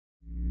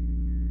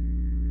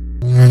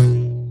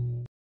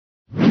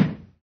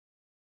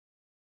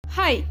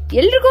Hi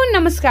ಎಲ್ರಿಗೂ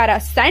ನಮಸ್ಕಾರ.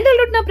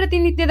 Sandalwood ನ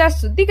ಪ್ರತಿನಿತ್ಯದ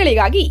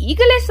ಸುದ್ದಿಗಳಿಗಾಗಿ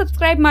ಈಗಲೇ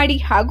ಸಬ್ಸ್ಕ್ರೈಬ್ ಮಾಡಿ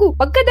ಹಾಗೂ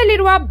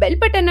ಪಕ್ಕದಲ್ಲಿರುವ ಬೆಲ್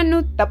ಬಟನ್ ಅನ್ನು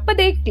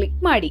ತಪ್ಪದೇ ಕ್ಲಿಕ್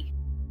ಮಾಡಿ.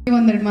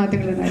 ಒಂದೆರಡು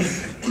ಮಾತುಗಳನ್ನ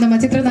ನಮ್ಮ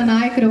ಚಿತ್ರದ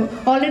ನಾಯಕರು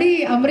ಆಲ್ರೆಡಿ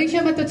ಅಂಬರೀಷ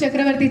ಮತ್ತು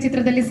ಚಕ್ರವರ್ತಿ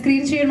ಚಿತ್ರದಲ್ಲಿ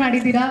ಸ್ಕ್ರೀನ್ ಶೇರ್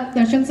ಮಾಡಿದ್ದೀರಾ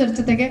ದರ್ಶನ್ ಸರ್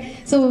ಜೊತೆಗೆ.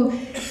 ಸೊ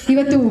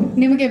ಇವತ್ತು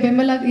ನಿಮಗೆ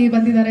ಬೆಂಬಲ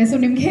ಬಂದಿದ್ದಾರೆ. ಸೊ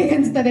ನಿಮ್ಗೆ ಹೇಗೆ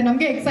ಅನಿಸ್ತದೆ?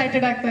 ನಮಗೆ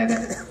ಎಕ್ಸೈಟೆಡ್ ಆಗ್ತಾ ಇದೆ.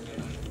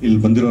 ಇಲ್ಲಿ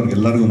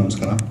ಬಂದಿರೋರ್ಗೆಲ್ಲರಿಗೂ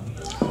ನಮಸ್ಕಾರ.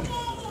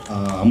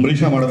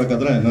 ಅಂಬರೀಷ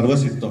ಮಾಡಬೇಕಾದ್ರೆ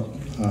ನರ್ವಸ್ ಇತ್ತು.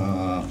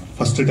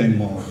 ಫಸ್ಟ್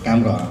ಟೈಮು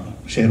ಕ್ಯಾಮ್ರಾ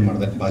ಶೇರ್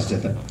ಮಾಡಿದೆ ಬಾಸ್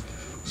ಜೊತೆ.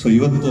 ಸೊ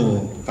ಇವತ್ತು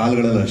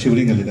ಕಾಲುಗಳೆಲ್ಲ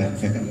ಶಿವರಿಂಗಲ್ಲಿದೆ,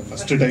 ಯಾಕಂದರೆ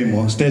ಫಸ್ಟ್ ಟೈಮು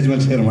ಸ್ಟೇಜ್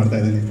ಮೇಲೆ ಶೇರ್ ಮಾಡ್ತಾ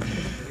ಇದ್ದೀನಿ.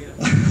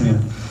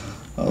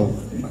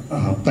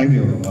 ಥ್ಯಾಂಕ್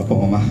ಯು ಅಪ್ಪ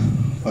ಅಮ್ಮ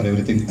ಫಾರ್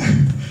ಎವ್ರಿಥಿಂಗ್.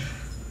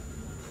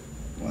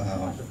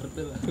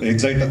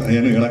 ಎಕ್ಸೈಟ್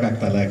ಏನು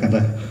ಹೇಳೋಕ್ಕಾಗ್ತಾಯಿಲ್ಲ,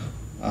 ಯಾಕಂದರೆ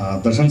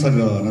ದರ್ಶನ್ ಸರ್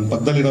ನನ್ನ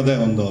ಪಕ್ಕದಲ್ಲಿರೋದೇ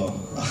ಒಂದು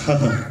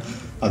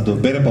ಅದು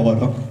ಬೇರೆ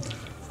ಪವರು.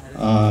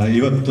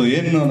 ಇವತ್ತು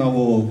ಏನು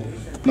ನಾವು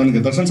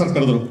ನನಗೆ ದರ್ಶನ್ ಸರ್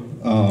ಕರೆದ್ರು,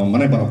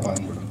 ಮನೆ ಬರಪ್ಪ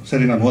ಅಂದ್ಬಿಟ್ಟು.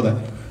 ಸರಿ ನಾನು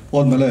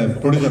ಹೋದ್ಮೇಲೆ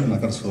ಪ್ರೊಡ್ಯೂಸರ್ನ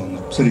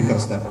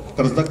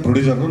ಕರೆಸ್ದಾಗ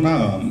ಪ್ರೊಡ್ಯೂಸರ್ನ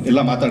ಎಲ್ಲ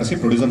ಮಾತಾಡಿಸಿ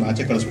ಪ್ರೊಡ್ಯೂಸರ್ನ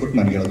ಆಚೆ ಕಳಿಸ್ಬಿಟ್ಟು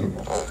ನನಗೆ ಹೇಳಿದ್ರು,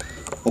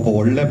 ಒಬ್ಬ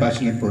ಒಳ್ಳೆ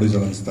ಪ್ಯಾಷನೇಟ್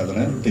ಪ್ರೊಡ್ಯೂಸರ್ ಅನಿಸ್ತಾ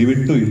ಇದ್ದಾರೆ,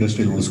 ದಯವಿಟ್ಟು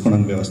ಇಂಡಸ್ಟ್ರಿಯಲ್ಲಿ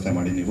ಉಳಿಸ್ಕೊಂಡಂಗೆ ವ್ಯವಸ್ಥೆ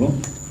ಮಾಡಿ ನೀವು.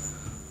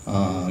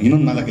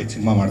 ಇನ್ನೊಂದು 4-5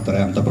 ಸಿನಿಮಾ ಮಾಡ್ತಾರೆ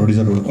ಅಂತ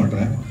ಪ್ರೊಡ್ಯೂಸರ್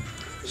ಉಳ್ಕೊಂಡ್ರೆ,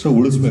 ಸೊ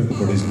ಉಳಿಸ್ಬೇಕು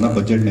ಪ್ರೊಡ್ಯೂಸರ್ನ,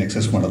 ಬಜೆಟ್ನ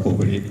ಎಕ್ಸೆಸ್ ಮಾಡೋಕ್ಕೆ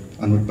ಹೋಗ್ಬೇಡಿ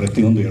ಅಂದ್ಬಿಟ್ಟು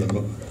ಪ್ರತಿಯೊಂದು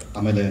ಹೇಳಿದ್ರು.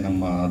 ಆಮೇಲೆ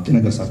ನಮ್ಮ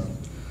ದಿನಕರ್ ಸರ್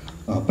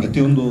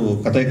ಪ್ರತಿಯೊಂದು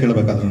ಕತೆ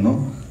ಕೇಳಬೇಕಾದ್ರೂ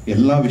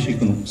ಎಲ್ಲ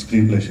ವಿಷಯಕ್ಕೂ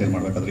ಸ್ಕ್ರೀನ್ ಪ್ಲೇ ಶೇರ್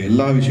ಮಾಡಬೇಕಾದ್ರೆ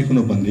ಎಲ್ಲ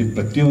ವಿಷಯಕ್ಕೂ ಬಂದು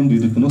ಪ್ರತಿಯೊಂದು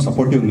ಇದಕ್ಕೂ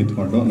ಸಪೋರ್ಟಿವ್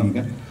ನಿಂತ್ಕೊಂಡು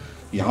ನಮಗೆ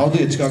ಯಾವುದು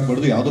ಹೆಚ್ಚಿಗೆ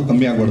ಆಗ್ಬಾರ್ದು, ಯಾವುದು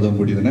ಕಮ್ಮಿ ಆಗ್ಬಾರ್ದು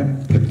ಅಂದ್ಬಿಟ್ಟಿದ್ದಾನೆ.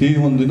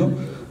 ಪ್ರತಿಯೊಂದಿನೂ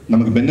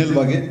ನಮಗೆ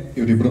ಬೆನ್ನೆಲುಬಾಗಿ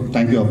ಇವರಿಬ್ಬರು.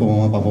 ಥ್ಯಾಂಕ್ ಯು ಅಪ್ಪ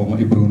ಅಮ್ಮ ಪಾಪ ಅಮ್ಮ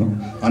ಇಬ್ಬರಿಗೂ.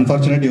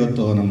 ಅನ್ಫಾರ್ಚುನೇಟ್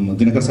ಇವತ್ತು ನಮ್ಮ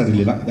ದಿನಕರ್ ಸರ್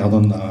ಇರಲಿಲ್ಲ,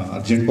 ಯಾವುದೊಂದು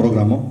ಅರ್ಜೆಂಟ್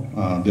ಪ್ರೋಗ್ರಾಮು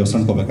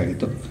ದೇವಸ್ಥಾನಕ್ಕೆ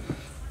ಹೋಗಬೇಕಾಗಿತ್ತು.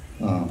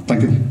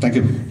 Thank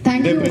you.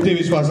 ಇದೇ ಪ್ರೀತಿ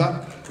ವಿಶ್ವಾಸ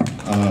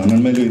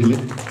ನನ್ನ ಮೇಲೂ ಇರಲಿ.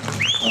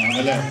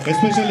 ಆಮೇಲೆ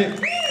ಎಸ್ಪೆಷಲಿ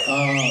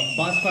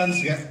ಬಾಸ್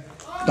ಫ್ಯಾನ್ಸ್ಗೆ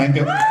ಥ್ಯಾಂಕ್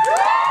ಯು.